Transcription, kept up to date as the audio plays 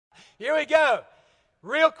Here we go.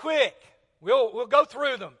 Real quick. We'll go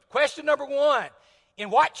through them. Question number 1. In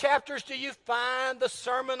what chapters do you find the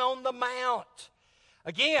Sermon on the Mount?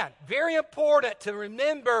 Again, very important to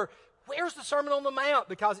remember where's the Sermon on the Mount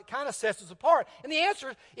because it kind of sets us apart. And the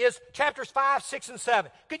answer is chapters 5, 6, and 7.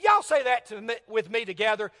 Could y'all say that with me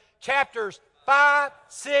together? Chapters 5,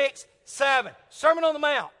 6, 7. Sermon on the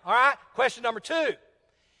Mount. All right? Question number 2.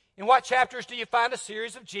 In what chapters do you find a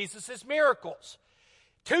series of Jesus' miracles?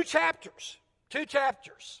 2 chapters. 2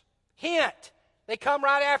 chapters. Hint, they come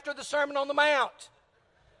right after the Sermon on the Mount.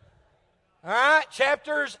 All right,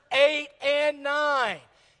 chapters 8 and 9.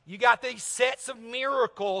 You got these sets of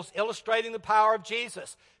miracles illustrating the power of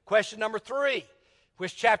Jesus. Question number 3.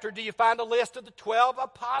 Which chapter do you find a list of the 12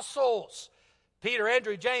 apostles? Peter,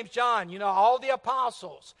 Andrew, James, John, all the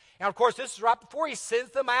apostles. And of course, this is right before he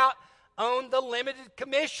sends them out on the limited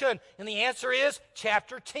commission. And the answer is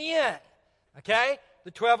chapter 10. Okay,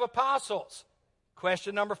 the 12 apostles.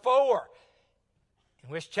 Question number 4. In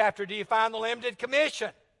which chapter do you find the limited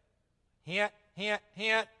commission? Hint, hint,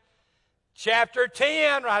 hint. Chapter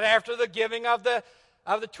 10, right after the giving of the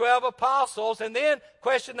 12 apostles. And then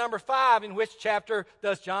question number 5, in which chapter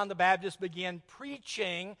does John the Baptist begin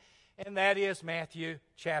preaching? And that is Matthew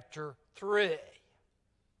chapter 3.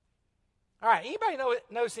 All right, anybody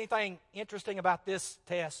notice anything interesting about this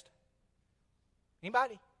test?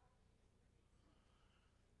 Anybody?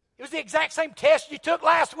 It was the exact same test you took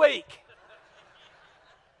last week.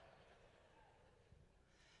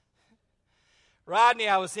 Rodney,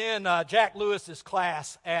 I was in Jack Lewis's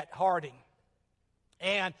class at Harding.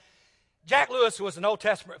 And Jack Lewis was an Old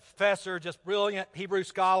Testament professor, just brilliant Hebrew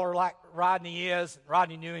scholar like Rodney is.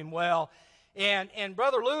 Rodney knew him well. And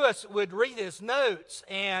Brother Lewis would read his notes,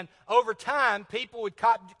 and over time, people would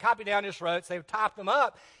copy down his notes. They would type them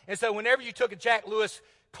up. And so whenever you took a Jack Lewis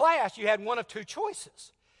class, you had one of 2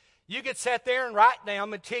 choices. You could sit there and write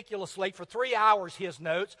down meticulously for 3 hours his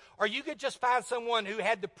notes, or you could just find someone who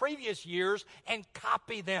had the previous years and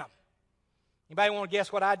copy them. Anybody want to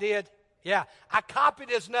guess what I did? Yeah, I copied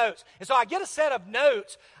his notes. And so I get a set of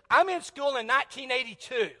notes. I'm in school in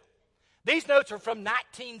 1982. These notes are from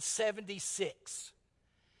 1976.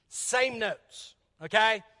 Same notes,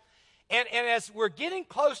 okay? And as we're getting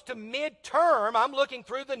close to midterm, I'm looking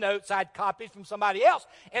through the notes I'd copied from somebody else.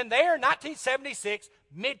 And there, 1976,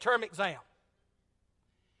 midterm exam.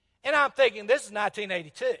 And I'm thinking, this is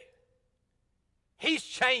 1982. He's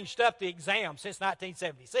changed up the exam since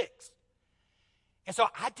 1976. And so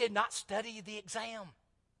I did not study the exam.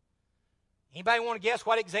 Anybody want to guess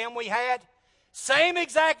what exam we had? Same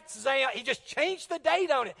exact exam. He just changed the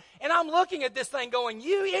date on it. And I'm looking at this thing going,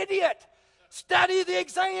 you idiot, study the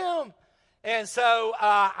exam. And so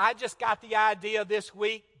I just got the idea this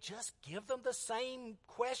week, just give them the same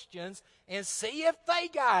questions and see if they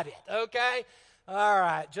got it, okay? All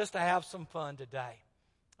right, just to have some fun today.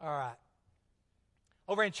 All right.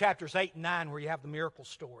 Over in chapters 8 and 9 where you have the miracle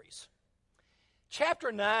stories.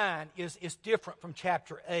 Chapter 9 is different from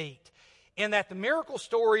chapter 8 in that the miracle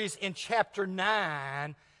stories in chapter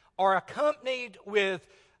 9 are accompanied with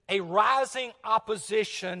a rising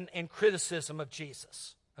opposition and criticism of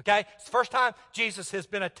Jesus. Okay? It's the first time Jesus has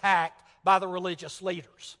been attacked by the religious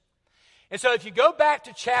leaders. And so if you go back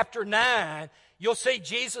to chapter 9, you'll see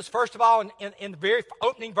Jesus, first of all, in the very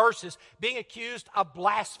opening verses, being accused of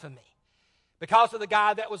blasphemy because of the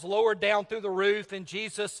guy that was lowered down through the roof. And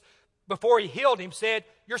Jesus, before he healed him, said,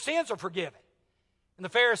 your sins are forgiven. And the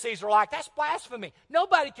Pharisees are like, that's blasphemy.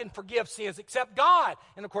 Nobody can forgive sins except God.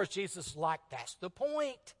 And of course, Jesus is like, that's the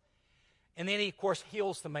point. And then he, of course,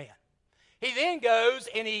 heals the man. He then goes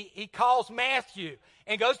and he calls Matthew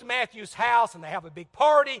and goes to Matthew's house, and they have a big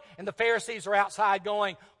party, and the Pharisees are outside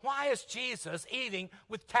going, why is Jesus eating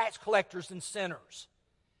with tax collectors and sinners?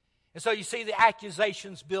 And so you see the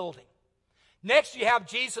accusations building. Next, you have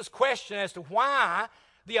Jesus' question as to why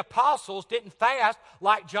the apostles didn't fast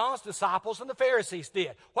like John's disciples and the Pharisees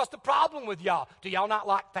did. What's the problem with y'all? Do y'all not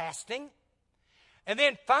like fasting? And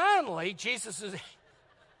then finally, Jesus is...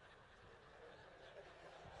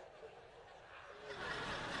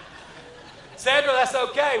 Sandra, that's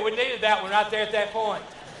okay. We needed that one right there at that point.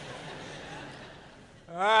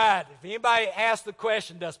 All right. If anybody asks the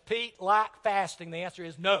question, does Pete like fasting? The answer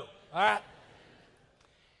is no. All right.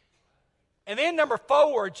 And then number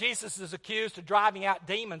 4, Jesus is accused of driving out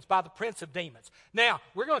demons by the prince of demons. Now,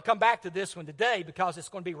 we're going to come back to this one today because it's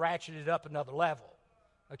going to be ratcheted up another level.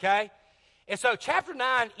 Okay? And so chapter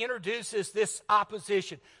 9 introduces this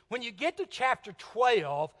opposition. When you get to chapter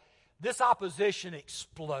 12, this opposition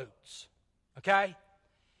explodes. Okay?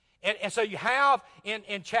 And so you have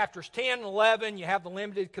in chapters 10 and 11, you have the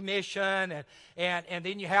limited commission, and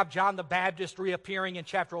then you have John the Baptist reappearing in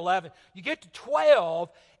chapter 11. You get to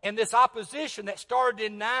 12, and this opposition that started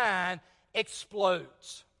in 9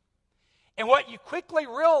 explodes. And what you quickly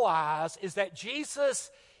realize is that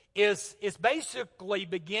Jesus is basically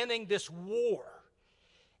beginning this war.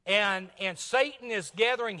 And Satan is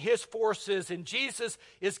gathering his forces, and Jesus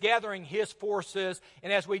is gathering his forces.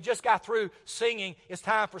 And as we just got through singing, it's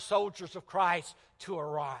time for soldiers of Christ to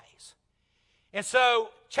arise. And so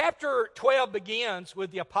chapter 12 begins with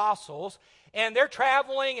the apostles, and they're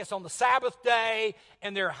traveling. It's on the Sabbath day,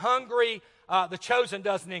 and they're hungry. The Chosen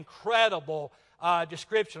does an incredible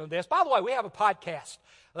description of this. By the way, we have a podcast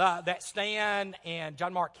that Stan and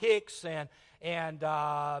John Mark Hicks and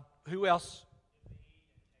who else?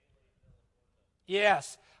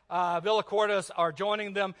 Yes, Villacortas are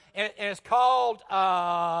joining them, and it's called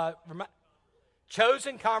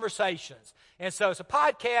Chosen Conversations. And so it's a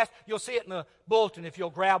podcast. You'll see it in the bulletin if you'll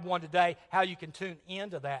grab one today, how you can tune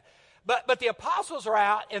into that. But the apostles are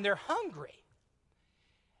out, and they're hungry.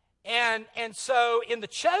 And so in the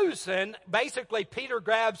Chosen, basically Peter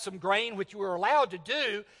grabs some grain, which you were allowed to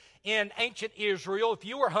do in ancient Israel. If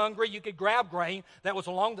you were hungry, you could grab grain that was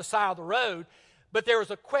along the side of the road. But there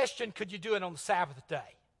was a question, could you do it on the Sabbath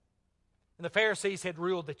day? And the Pharisees had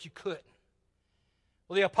ruled that you couldn't.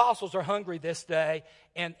 Well, the apostles are hungry this day,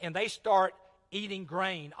 and they start eating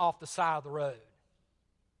grain off the side of the road.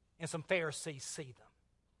 And some Pharisees see them.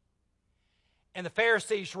 And the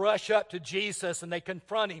Pharisees rush up to Jesus, and they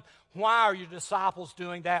confront him. Why are your disciples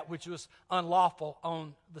doing that which was unlawful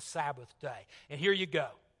on the Sabbath day? And here you go.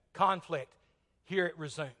 Conflict. Here it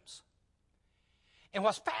resumes. And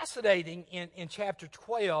what's fascinating in chapter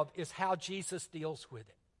 12 is how Jesus deals with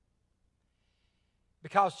it.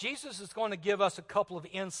 Because Jesus is going to give us a couple of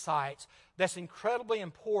insights that's incredibly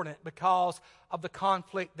important because of the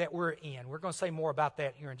conflict that we're in. We're going to say more about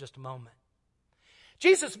that here in just a moment.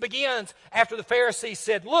 Jesus begins after the Pharisees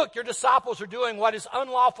said, look, your disciples are doing what is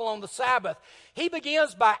unlawful on the Sabbath. He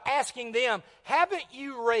begins by asking them, haven't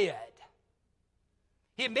you read?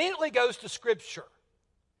 He immediately goes to Scripture.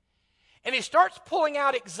 And he starts pulling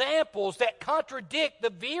out examples that contradict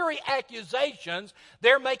the very accusations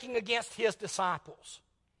they're making against his disciples.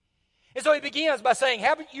 And so he begins by saying,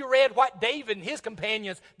 haven't you read what David and his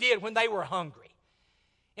companions did when they were hungry?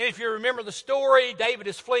 And if you remember the story, David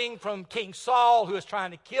is fleeing from King Saul, who is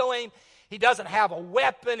trying to kill him. He doesn't have a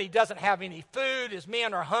weapon. He doesn't have any food. His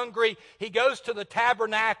men are hungry. He goes to the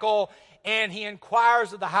tabernacle, and he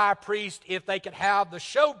inquires of the high priest if they could have the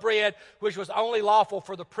showbread, which was only lawful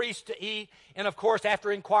for the priest to eat. And of course, after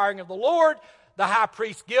inquiring of the Lord, the high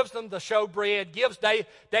priest gives them the showbread, gives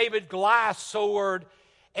David Goliath's sword.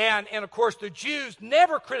 And of course, the Jews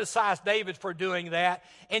never criticized David for doing that.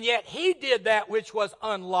 And yet he did that which was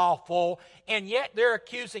unlawful. And yet they're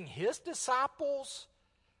accusing his disciples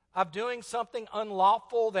of doing something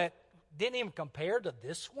unlawful that didn't even compare to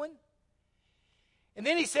this one. And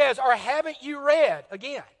then he says, or haven't you read?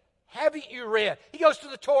 Again, haven't you read? He goes to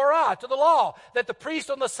the Torah, to the law, that the priest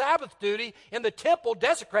on the Sabbath duty in the temple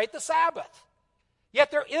desecrate the Sabbath. Yet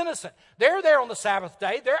they're innocent. They're there on the Sabbath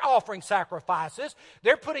day. They're offering sacrifices.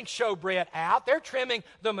 They're putting showbread out. They're trimming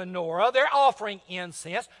the menorah. They're offering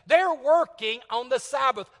incense. They're working on the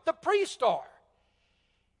Sabbath. The priests are.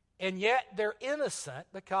 And yet they're innocent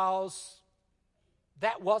because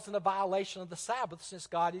that wasn't a violation of the Sabbath since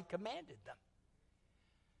God had commanded them.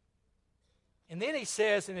 And then he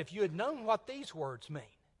says, and if you had known what these words mean,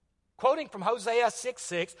 quoting from Hosea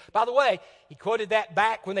 6:6. By the way, he quoted that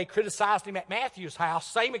back when they criticized him at Matthew's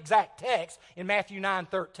house, same exact text in Matthew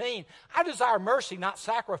 9:13. I desire mercy, not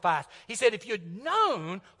sacrifice. He said, if you had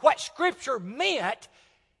known what Scripture meant,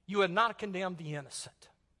 you would not have condemned the innocent.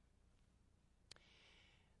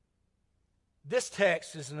 This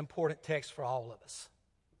text is an important text for all of us.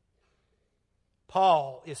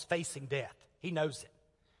 Paul is facing death. He knows it.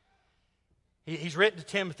 He's written to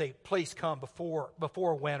Timothy, please come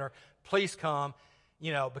before winter. Please come,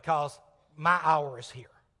 because my hour is here.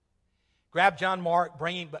 Grab John Mark,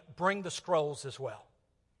 bring the scrolls as well.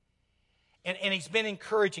 And he's been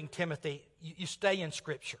encouraging Timothy, you stay in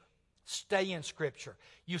Scripture. Stay in Scripture.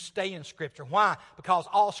 You stay in Scripture. Why? Because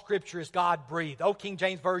all Scripture is God-breathed. The Old King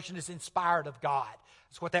James Version is inspired of God.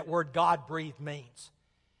 That's what that word God-breathed means.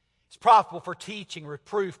 It's profitable for teaching,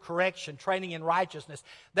 reproof, correction, training in righteousness,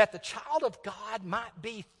 that the child of God might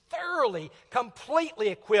be thoroughly, completely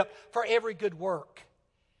equipped for every good work.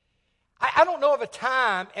 I don't know of a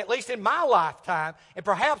time, at least in my lifetime, and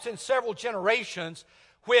perhaps in several generations,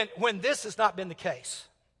 when this has not been the case.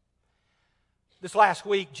 This last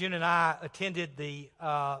week, June and I attended the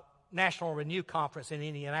National Renew Conference in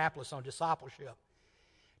Indianapolis on discipleship.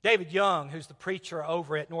 David Young, who's the preacher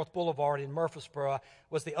over at North Boulevard in Murfreesboro,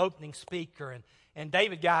 was the opening speaker. And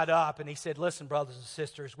David got up and he said, listen, brothers and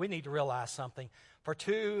sisters, we need to realize something. For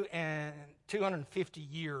 250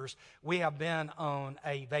 years, we have been on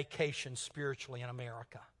a vacation spiritually in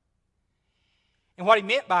America. And what he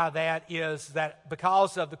meant by that is that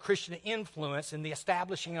because of the Christian influence in the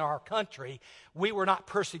establishing of our country, we were not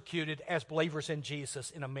persecuted as believers in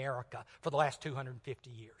Jesus in America for the last 250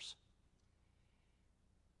 years.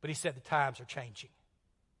 But he said the times are changing.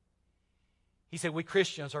 He said we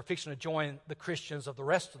Christians are fixing to join the Christians of the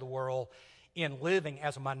rest of the world in living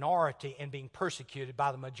as a minority and being persecuted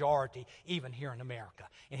by the majority, even here in America.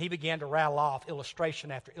 And he began to rattle off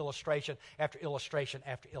illustration after illustration after illustration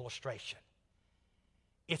after illustration.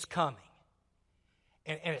 It's coming.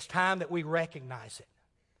 And it's time that we recognize it.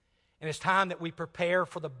 And it's time that we prepare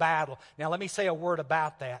for the battle. Now, let me say a word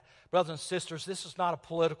about that. Brothers and sisters, this is not a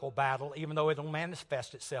political battle, even though it'll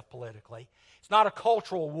manifest itself politically. It's not a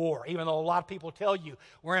cultural war, even though a lot of people tell you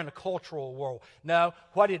we're in a cultural war. No,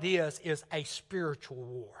 what it is a spiritual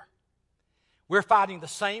war. We're fighting the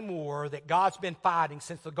same war that God's been fighting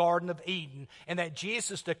since the Garden of Eden and that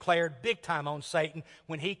Jesus declared big time on Satan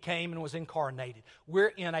when he came and was incarnated. We're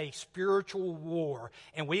in a spiritual war,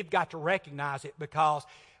 and we've got to recognize it because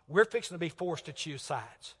we're fixing to be forced to choose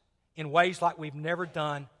sides in ways like we've never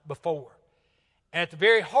done before. And at the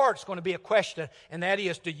very heart, it's going to be a question, and that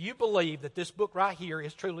is, do you believe that this book right here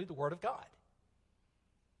is truly the Word of God?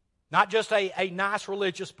 Not just a nice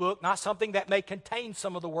religious book, not something that may contain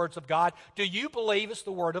some of the words of God. Do you believe it's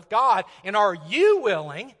the Word of God? And are you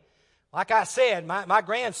willing, like I said, my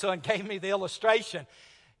grandson gave me the illustration.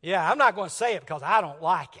 Yeah, I'm not going to say it because I don't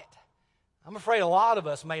like it. I'm afraid a lot of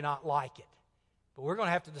us may not like it. But we're going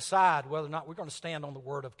to have to decide whether or not we're going to stand on the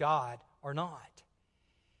Word of God or not.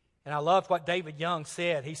 And I love what David Young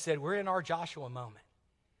said. He said, we're in our Joshua moment.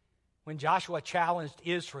 When Joshua challenged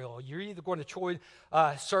Israel, you're either going to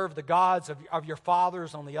serve the gods of your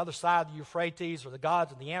fathers on the other side of the Euphrates or the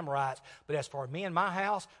gods of the Amorites. But as for me and my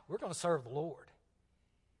house, we're going to serve the Lord.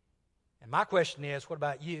 And my question is, what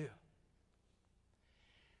about you?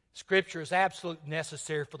 Scripture is absolutely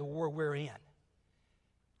necessary for the war we're in.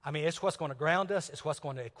 I mean, it's what's going to ground us. It's what's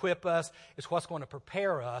going to equip us. It's what's going to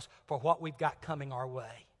prepare us for what we've got coming our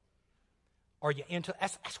way. Are you into?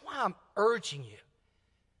 That's why I'm urging you.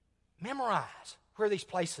 Memorize where these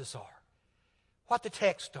places are, what the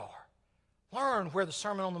texts are. Learn where the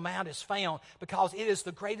Sermon on the Mount is found because it is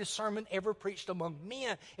the greatest sermon ever preached among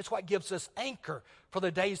men. It's what gives us anchor for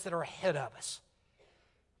the days that are ahead of us.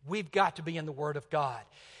 We've got to be in the Word of God.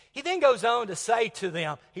 He then goes on to say to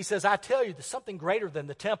them, he says, I tell you, there's something greater than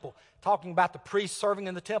the temple. Talking about the priests serving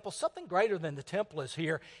in the temple, something greater than the temple is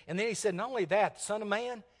here. And then he said, not only that, the Son of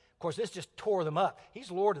Man, of course, this just tore them up.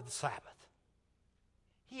 He's Lord of the Sabbath.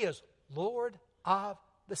 He is Lord of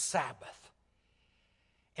the Sabbath.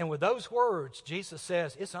 And with those words, Jesus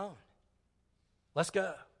says, it's on. Let's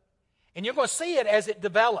go. And you're going to see it as it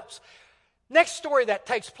develops. Next story that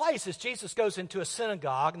takes place is Jesus goes into a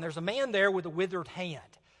synagogue, and there's a man there with a withered hand.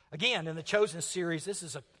 Again, in the Chosen series, this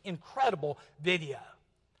is an incredible video.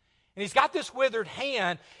 And he's got this withered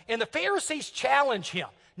hand, and the Pharisees challenge him.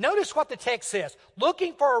 Notice what the text says.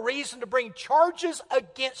 Looking for a reason to bring charges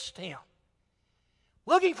against him.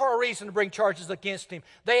 Looking for a reason to bring charges against him.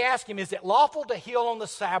 They ask him, is it lawful to heal on the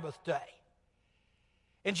Sabbath day?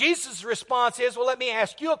 And Jesus' response is, well, let me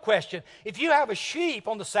ask you a question. If you have a sheep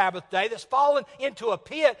on the Sabbath day that's fallen into a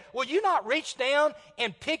pit, will you not reach down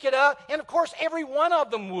and pick it up? And of course, every one of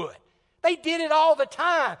them would. They did it all the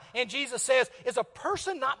time. And Jesus says, is a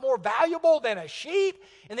person not more valuable than a sheep?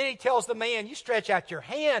 And then he tells the man, you stretch out your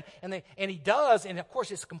hand. And he does, and of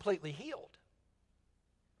course, it's completely healed.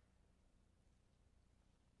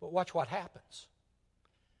 But watch what happens.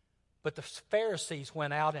 But the Pharisees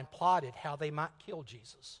went out and plotted how they might kill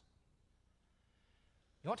Jesus.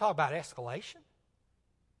 You want to talk about escalation?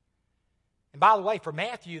 And by the way, for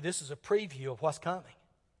Matthew, this is a preview of what's coming.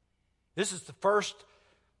 This is the first,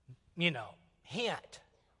 hint.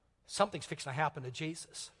 Something's fixing to happen to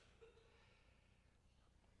Jesus.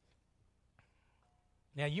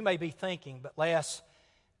 Now, you may be thinking, but Les,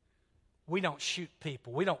 we don't shoot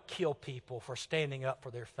people. We don't kill people for standing up for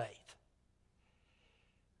their faith.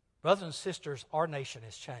 Brothers and sisters, our nation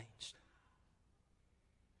has changed.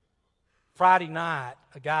 Friday night,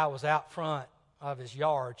 a guy was out front of his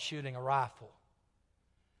yard shooting a rifle.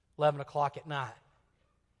 11 o'clock at night.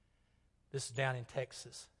 This is down in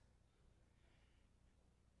Texas.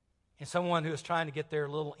 And someone who was trying to get their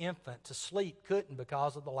little infant to sleep couldn't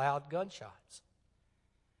because of the loud gunshots.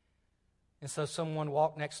 And so someone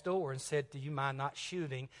walked next door and said, do you mind not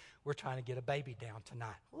shooting? We're trying to get a baby down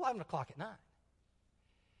tonight. 11 o'clock at night.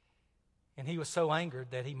 And he was so angered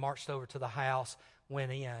that he marched over to the house,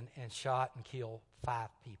 went in, and shot and killed 5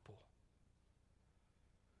 people.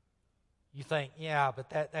 You think, yeah, but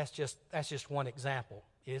that's just one example,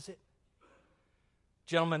 is it?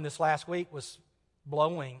 Gentleman this last week was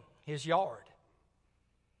blowing his yard.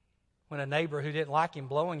 When a neighbor who didn't like him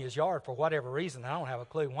blowing his yard for whatever reason, I don't have a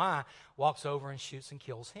clue why, walks over and shoots and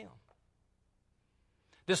kills him.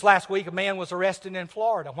 This last week, a man was arrested in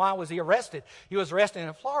Florida. Why was he arrested? He was arrested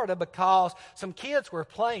in Florida because some kids were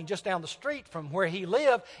playing just down the street from where he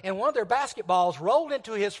lived, and one of their basketballs rolled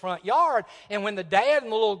into his front yard, and when the dad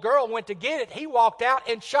and the little girl went to get it, he walked out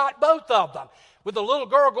and shot both of them, with the little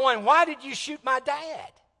girl going, why did you shoot my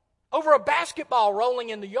dad? Over a basketball rolling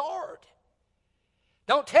in the yard.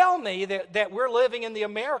 Don't tell me that we're living in the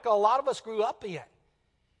America a lot of us grew up in.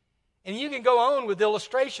 And you can go on with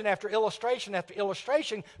illustration after illustration after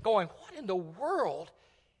illustration going, what in the world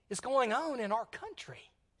is going on in our country?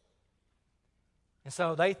 And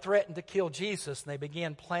so they threatened to kill Jesus, and they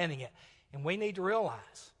began planning it. And we need to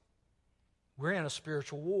realize we're in a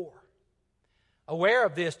spiritual war. Aware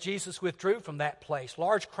of this, Jesus withdrew from that place.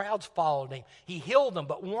 Large crowds followed him. He healed them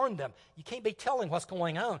but warned them. You can't be telling what's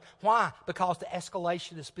going on. Why? Because the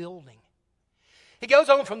escalation is building. He goes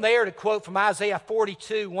on from there to quote from Isaiah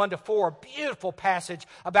 42, 1-4, a beautiful passage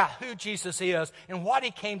about who Jesus is and what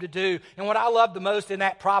he came to do. And what I love the most in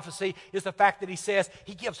that prophecy is the fact that he says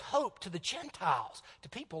he gives hope to the Gentiles, to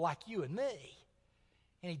people like you and me.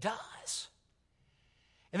 And he does.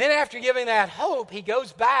 And then after giving that hope, he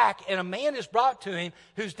goes back and a man is brought to him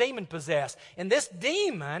who's demon-possessed. And this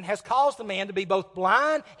demon has caused the man to be both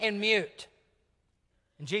blind and mute.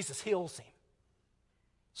 And Jesus heals him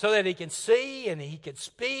so that he can see and he can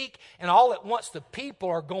speak. And all at once the people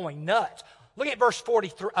are going nuts. Look at verse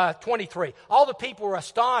 23. All the people were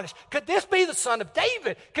astonished. Could this be the Son of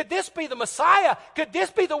David? Could this be the Messiah? Could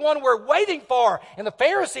this be the one we're waiting for? And the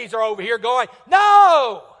Pharisees are over here going,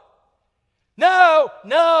 no! No,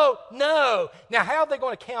 no, no. Now, how are they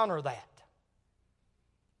going to counter that?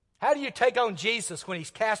 How do you take on Jesus when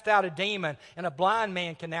he's cast out a demon and a blind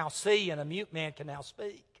man can now see and a mute man can now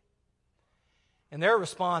speak? And their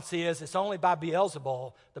response is, it's only by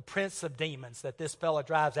Beelzebul, the prince of demons, that this fellow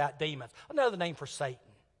drives out demons. Another name for Satan.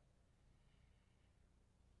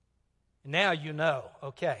 And now you know.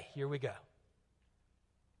 Okay, here we go.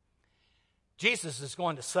 Jesus is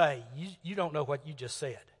going to say, you don't know what you just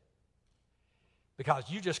said. Because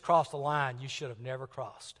you just crossed a line you should have never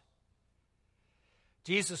crossed.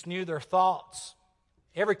 Jesus knew their thoughts.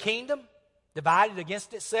 Every kingdom divided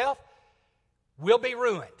against itself will be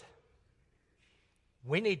ruined.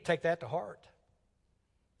 We need to take that to heart.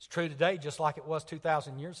 It's true today just like it was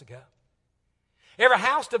 2,000 years ago. Every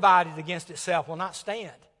house divided against itself will not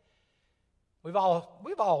stand. We've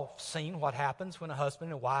all seen what happens when a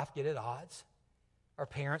husband and wife get at odds, or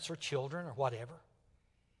parents or children or whatever.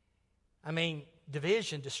 I mean,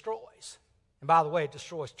 division destroys. And by the way, it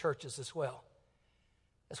destroys churches as well.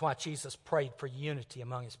 That's why Jesus prayed for unity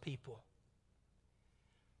among his people.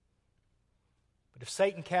 But if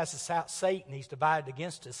Satan casts out Satan, he's divided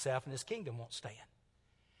against himself and his kingdom won't stand.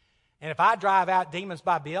 And if I drive out demons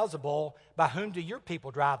by Beelzebul, by whom do your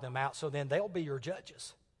people drive them out? So then they'll be your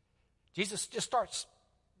judges. Jesus just starts,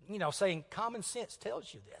 saying common sense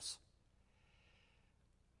tells you this.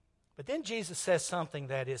 But then Jesus says something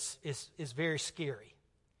that is very scary.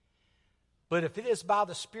 But if it is by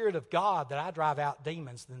the Spirit of God that I drive out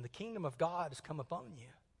demons, then the kingdom of God has come upon you.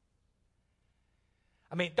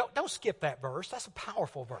 I mean, don't skip that verse. That's a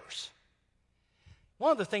powerful verse.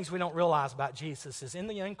 One of the things we don't realize about Jesus is in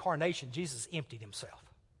the incarnation, Jesus emptied himself.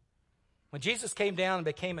 When Jesus came down and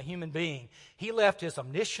became a human being, he left his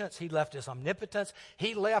omniscience, he left his omnipotence,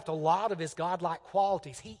 he left a lot of his godlike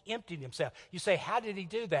qualities. He emptied himself. You say, how did he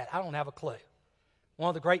do that? I don't have a clue. One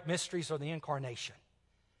of the great mysteries of the incarnation.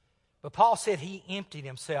 But Paul said he emptied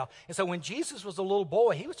himself. And so when Jesus was a little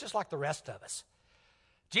boy, he was just like the rest of us.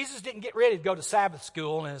 Jesus didn't get ready to go to Sabbath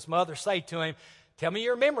school and his mother say to him, tell me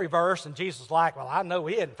your memory verse. And Jesus was like, well, I know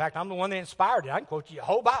it. In fact, I'm the one that inspired it. I can quote you a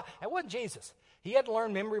whole Bible. That wasn't Jesus. He had to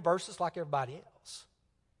learn memory verses like everybody else.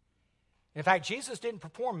 In fact, Jesus didn't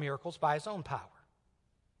perform miracles by his own power.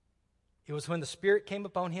 It was when the Spirit came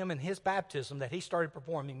upon him in his baptism that he started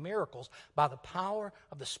performing miracles by the power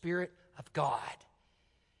of the Spirit of God.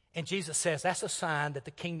 And Jesus says that's a sign that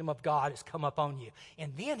the kingdom of God has come upon you.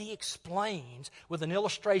 And then he explains with an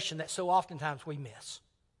illustration that so oftentimes we miss.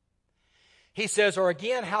 He says, or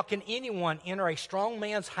again, how can anyone enter a strong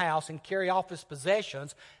man's house and carry off his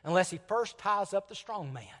possessions unless he first ties up the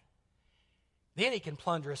strong man? then he can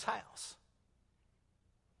plunder his house.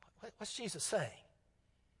 What's Jesus saying?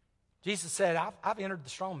 Jesus said, I've entered the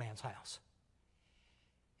strong man's house.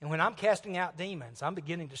 And when I'm casting out demons, I'm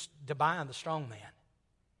beginning to bind the strong man.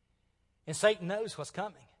 And Satan knows what's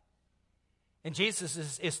coming. And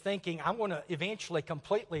Jesus is thinking, I'm going to eventually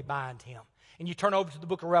completely bind him. And you turn over to the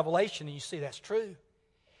book of Revelation and you see that's true.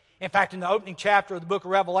 In fact, in the opening chapter of the book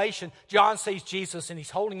of Revelation, John sees Jesus and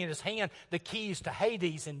he's holding in his hand the keys to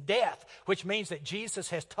Hades and death, which means that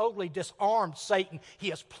Jesus has totally disarmed Satan. He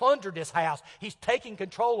has plundered his house. He's taken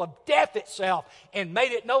control of death itself and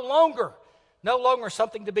made it no longer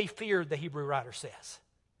something to be feared, the Hebrew writer says.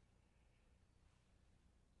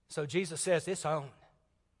 So Jesus says, it's on.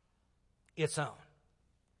 It's on.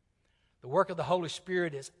 The work of the Holy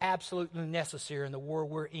Spirit is absolutely necessary in the war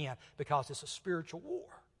we're in because it's a spiritual war.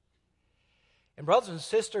 And brothers and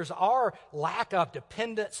sisters, our lack of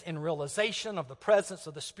dependence and realization of the presence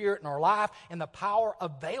of the Spirit in our life and the power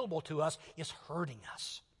available to us is hurting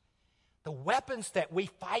us. The weapons that we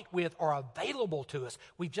fight with are available to us.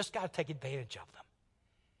 We've just got to take advantage of them.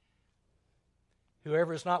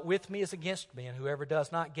 Whoever is not with me is against me, and whoever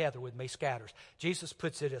does not gather with me scatters. Jesus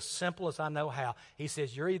puts it as simple as I know how. He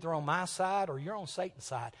says, you're either on my side or you're on Satan's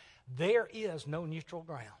side. There is no neutral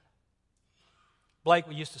ground. Blake,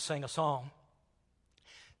 we used to sing a song.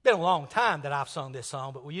 It's been a long time that I've sung this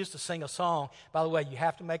song, but we used to sing a song. By the way, you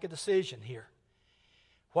have to make a decision here.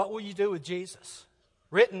 What will you do with Jesus?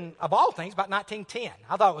 Written, of all things, about 1910.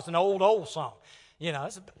 I thought it was an old song. You know,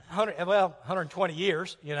 it's 120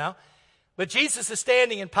 years, you know. But Jesus is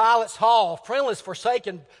standing in Pilate's hall, friendless,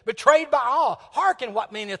 forsaken, betrayed by all. Hearken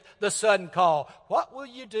what meaneth the sudden call. What will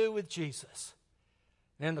you do with Jesus?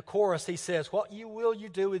 And in the chorus he says, what will you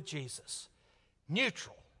do with Jesus?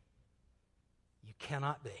 Neutral. You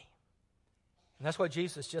cannot be. And that's what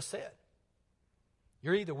Jesus just said.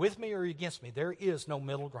 You're either with me or you're against me. There is no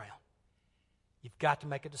middle ground. You've got to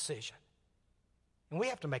make a decision. And we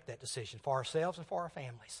have to make that decision for ourselves and for our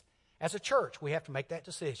families. As a church, we have to make that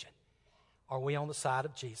decision. Are we on the side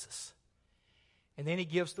of Jesus? And then he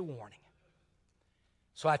gives the warning.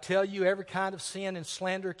 So I tell you, every kind of sin and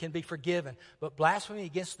slander can be forgiven, but blasphemy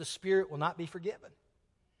against the Spirit will not be forgiven.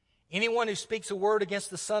 Anyone who speaks a word against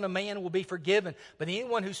the Son of Man will be forgiven, but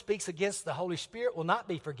anyone who speaks against the Holy Spirit will not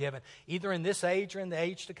be forgiven, either in this age or in the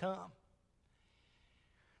age to come.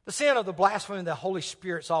 The sin of the blasphemy of the Holy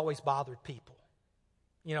Spirit's always bothered people.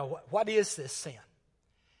 You know, what is this sin?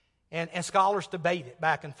 And scholars debate it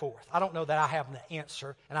back and forth. I don't know that I have the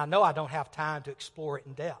answer, and I know I don't have time to explore it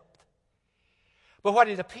in depth. But what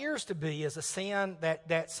it appears to be is a sin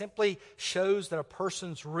that simply shows that a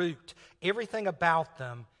person's root, everything about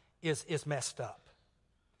them, is messed up.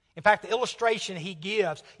 In fact, the illustration he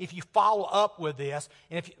gives, if you follow up with this,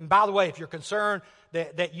 and by the way, if you're concerned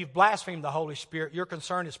that you've blasphemed the Holy Spirit, your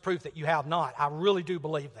concern is proof that you have not. I really do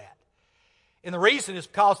believe that. And the reason is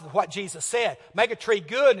because of what Jesus said. Make a tree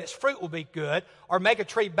good and its fruit will be good, or make a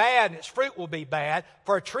tree bad and its fruit will be bad.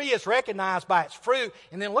 For a tree is recognized by its fruit.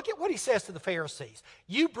 And then look at what he says to the Pharisees.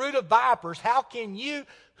 You brood of vipers, how can you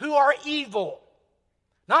who are evil,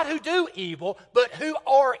 not who do evil, but who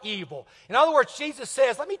are evil. In other words, Jesus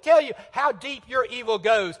says, let me tell you how deep your evil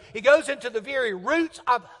goes. It goes into the very roots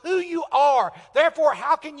of who you are. Therefore,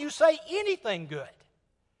 how can you say anything good?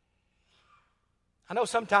 I know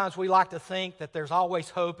sometimes we like to think that there's always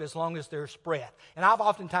hope as long as there's breath. And I've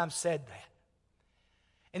oftentimes said that.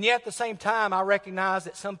 And yet at the same time, I recognize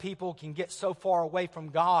that some people can get so far away from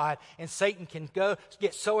God and Satan can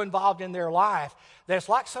get so involved in their life that it's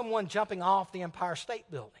like someone jumping off the Empire State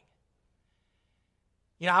Building.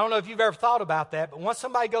 You know, I don't know if you've ever thought about that, but once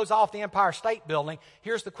somebody goes off the Empire State Building,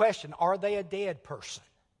 here's the question, are they a dead person?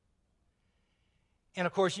 And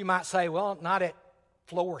of course you might say, well, not at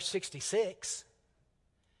floor 66.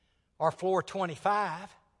 Or floor 25,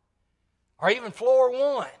 or even floor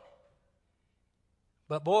 1.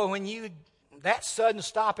 But boy, when that sudden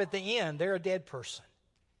stop at the end, they're a dead person.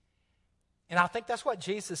 And I think that's what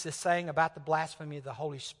Jesus is saying about the blasphemy of the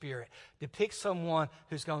Holy Spirit. Depicts someone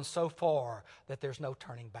who's gone so far that there's no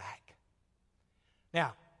turning back.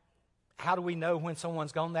 Now, how do we know when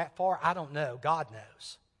someone's gone that far? I don't know. God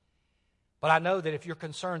knows. But I know that if you're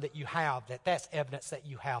concerned that you have, that's evidence that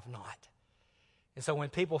you have not. And so when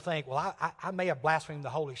people think, well, I may have blasphemed the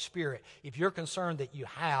Holy Spirit, if you're concerned that you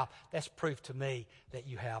have, that's proof to me that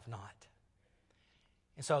you have not.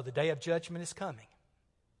 And so the day of judgment is coming,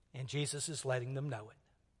 and Jesus is letting them know it.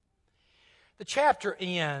 The chapter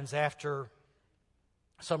ends after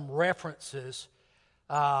some references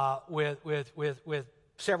with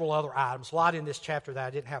several other items. A lot in this chapter that I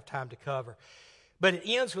didn't have time to cover. But it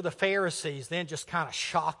ends with the Pharisees then just kind of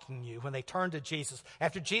shocking you when they turn to Jesus.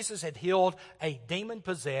 After Jesus had healed a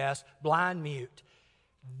demon-possessed, blind mute,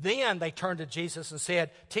 then they turned to Jesus and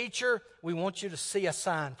said, "Teacher, we want you to see a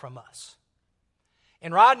sign from us."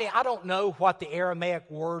 And Rodney, I don't know what the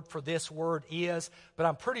Aramaic word for this word is, but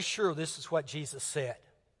I'm pretty sure this is what Jesus said.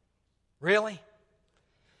 Really?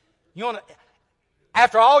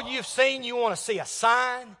 After all you've seen, you want to see a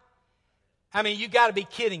sign? I mean, you got to be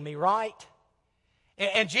kidding me, right?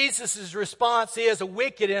 And Jesus' response is, a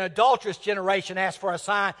wicked and adulterous generation asks for a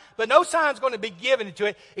sign, but no sign's going to be given to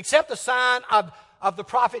it except the sign of the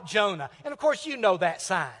prophet Jonah. And of course, you know that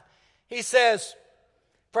sign. He says,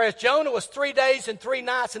 "For as Jonah was 3 days and 3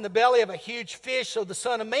 nights in the belly of a huge fish, so the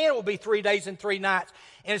Son of Man will be 3 days and 3 nights.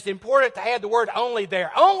 And it's important to add the word only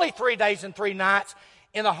there. Only 3 days and 3 nights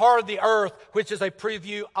in the heart of the earth, which is a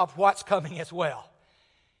preview of what's coming as well.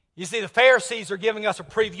 You see, the Pharisees are giving us a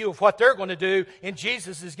preview of what they're going to do, and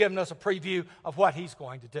Jesus is giving us a preview of what he's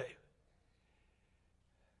going to do.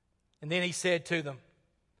 And then he said to them,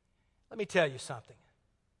 let me tell you something.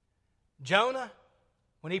 Jonah,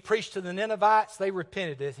 when he preached to the Ninevites, they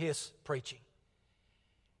repented at his preaching.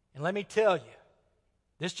 And let me tell you,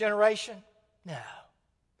 this generation, no.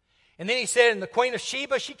 And then he said, and the Queen of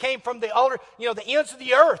Sheba, she came from the ends of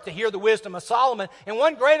the earth to hear the wisdom of Solomon. And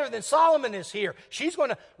one greater than Solomon is here. She's going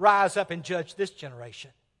to rise up and judge this generation.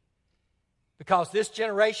 Because this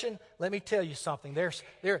generation, let me tell you something,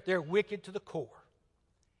 they're wicked to the core.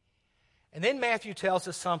 And then Matthew tells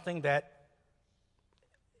us something that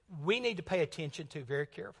we need to pay attention to very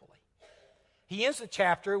carefully. He ends the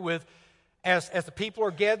chapter with, as the people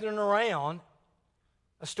are gathering around,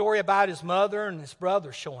 a story about his mother and his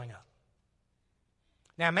brother showing up.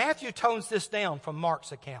 Now, Matthew tones this down from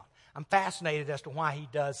Mark's account. I'm fascinated as to why he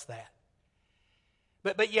does that.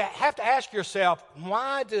 But you have to ask yourself,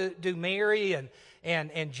 why do Mary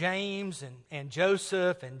and James and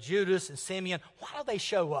Joseph and Judas and Simeon, why do they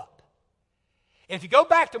show up? And if you go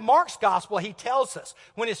back to Mark's gospel, he tells us,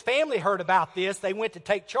 when his family heard about this, they went to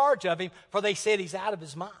take charge of him, for they said he's out of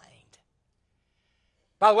his mind.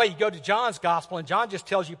 By the way, you go to John's gospel, and John just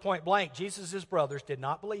tells you point blank, Jesus' brothers did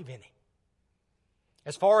not believe in him.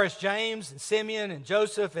 As far as James and Simeon and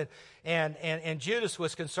Joseph and Judas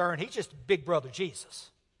was concerned, he's just big brother Jesus.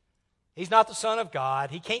 He's not the Son of God.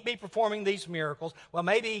 He can't be performing these miracles. Well,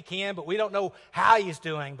 maybe he can, but we don't know how he's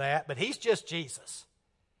doing that. But he's just Jesus.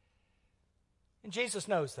 And Jesus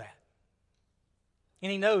knows that.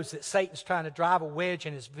 And he knows that Satan's trying to drive a wedge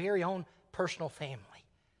in his very own personal family.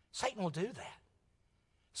 Satan will do that.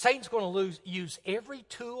 Satan's going to use every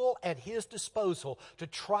tool at his disposal to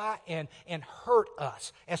try and hurt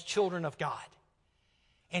us as children of God.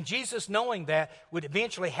 And Jesus, knowing that, would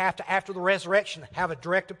eventually have to, after the resurrection, have a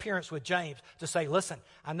direct appearance with James to say, listen,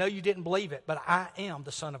 I know you didn't believe it, but I am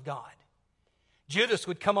the Son of God. Judas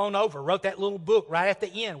would come on over, wrote that little book right at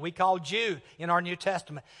the end we call Jude in our New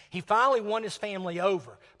Testament. He finally won his family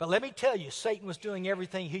over. But let me tell you, Satan was doing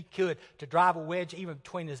everything he could to drive a wedge even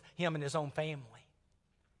between him and his own family.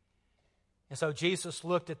 And so Jesus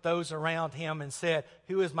looked at those around him and said,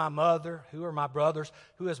 who is my mother? Who are my brothers?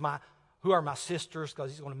 Who are my sisters?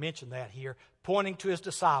 Because he's going to mention that here. Pointing to his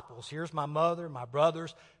disciples. Here's my mother, my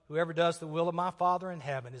brothers. Whoever does the will of my Father in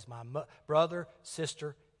heaven is my brother,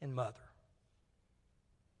 sister, and mother.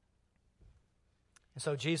 And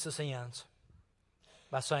so Jesus ends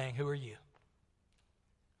by saying, who are you?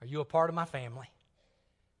 Are you a part of my family?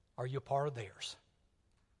 Are you a part of theirs?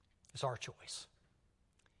 It's our choice.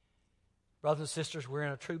 Brothers and sisters, we're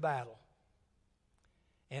in a true battle.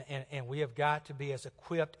 And we have got to be as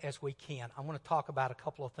equipped as we can. I want to talk about a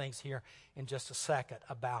couple of things here in just a second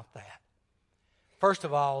about that. First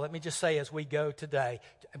of all, let me just say as we go today,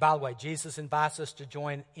 by the way, Jesus invites us to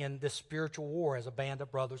join in this spiritual war as a band of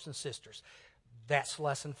brothers and sisters. That's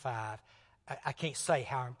lesson 5. I can't say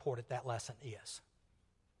how important that lesson is.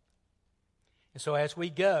 And so as we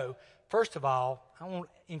go, first of all, I want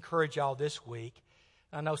to encourage y'all this week.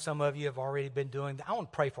 I know some of you have already been doing that. I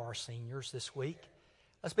want to pray for our seniors this week.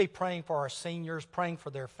 Let's be praying for our seniors, praying for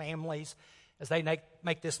their families as they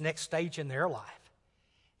make this next stage in their life,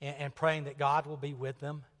 and praying that God will be with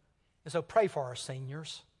them. And so pray for our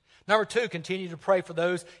seniors. Number 2, continue to pray for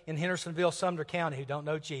those in Hendersonville, Sumner County who don't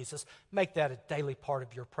know Jesus. Make that a daily part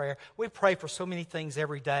of your prayer. We pray for so many things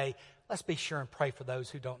every day. Let's be sure and pray for those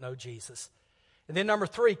who don't know Jesus. And then number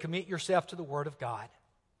 3, commit yourself to the Word of God.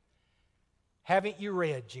 Haven't you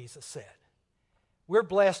read, Jesus said. We're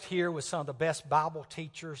blessed here with some of the best Bible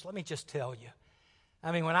teachers. Let me just tell you.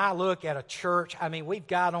 I mean, when I look at a church, I mean, we've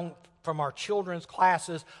got on from our children's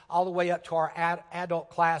classes all the way up to our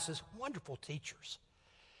adult classes, wonderful teachers.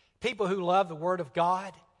 people who love the Word of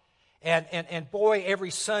God. And boy, every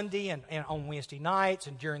Sunday and on Wednesday nights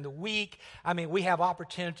and during the week, I mean, we have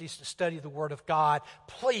opportunities to study the Word of God.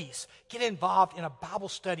 Please get involved in a Bible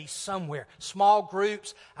study somewhere. Small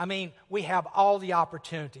groups. I mean, we have all the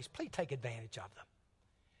opportunities. Please take advantage of them.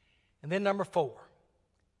 And then number 4,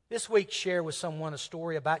 this week share with someone a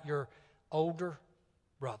story about your older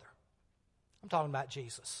brother. I'm talking about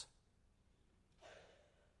Jesus.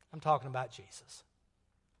 I'm talking about Jesus.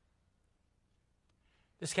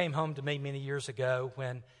 This came home to me many years ago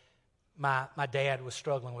when my dad was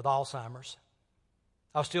struggling with Alzheimer's.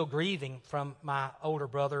 I was still grieving from my older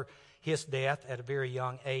brother, his death at a very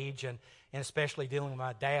young age, and especially dealing with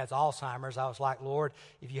my dad's Alzheimer's. I was like, Lord,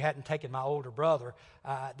 if you hadn't taken my older brother,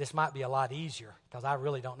 this might be a lot easier because I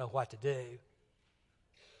really don't know what to do.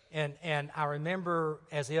 And I remember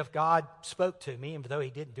as if God spoke to me, even though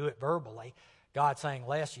he didn't do it verbally, God saying,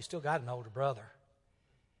 Les, you still got an older brother.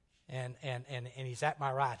 And he's at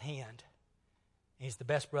my right hand. He's the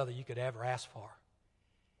best brother you could ever ask for.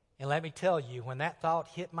 And let me tell you, when that thought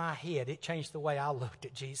hit my head, it changed the way I looked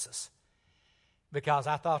at Jesus. Because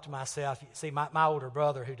I thought to myself, see, my older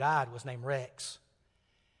brother who died was named Rex.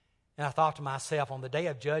 And I thought to myself, on the day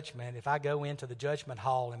of judgment, if I go into the judgment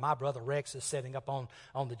hall and my brother Rex is sitting up on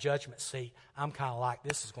the judgment seat, I'm kind of like,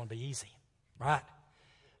 this is going to be easy, right?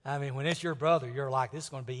 I mean, when it's your brother, you're like, this is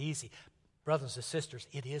going to be easy. Brothers and sisters,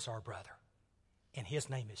 it is our brother, and his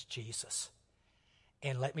name is Jesus.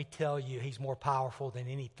 And let me tell you, he's more powerful than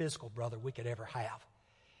any physical brother we could ever have.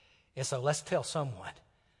 And so let's tell someone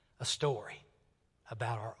a story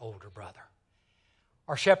about our older brother.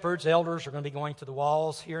 Our shepherds, elders, are going to be going to the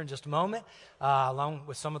walls here in just a moment, along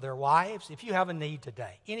with some of their wives. If you have a need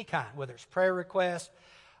today, any kind, whether it's prayer request,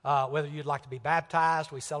 whether you'd like to be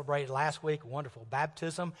baptized. We celebrated last week a wonderful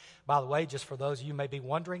baptism. By the way, just for those of you who may be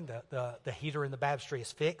wondering, the heater in the baptistry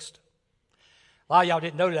is fixed. A lot of y'all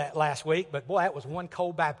didn't know that last week, but boy, that was one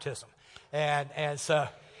cold baptism. And so,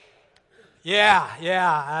 yeah.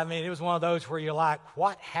 I mean, it was one of those where you're like,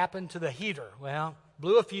 what happened to the heater? Well,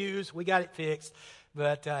 blew a fuse. We got it fixed.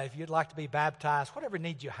 But if you'd like to be baptized, whatever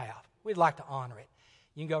need you have, we'd like to honor it.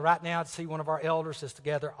 You can go right now to see one of our elders. As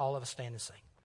together, all of us stand and sing.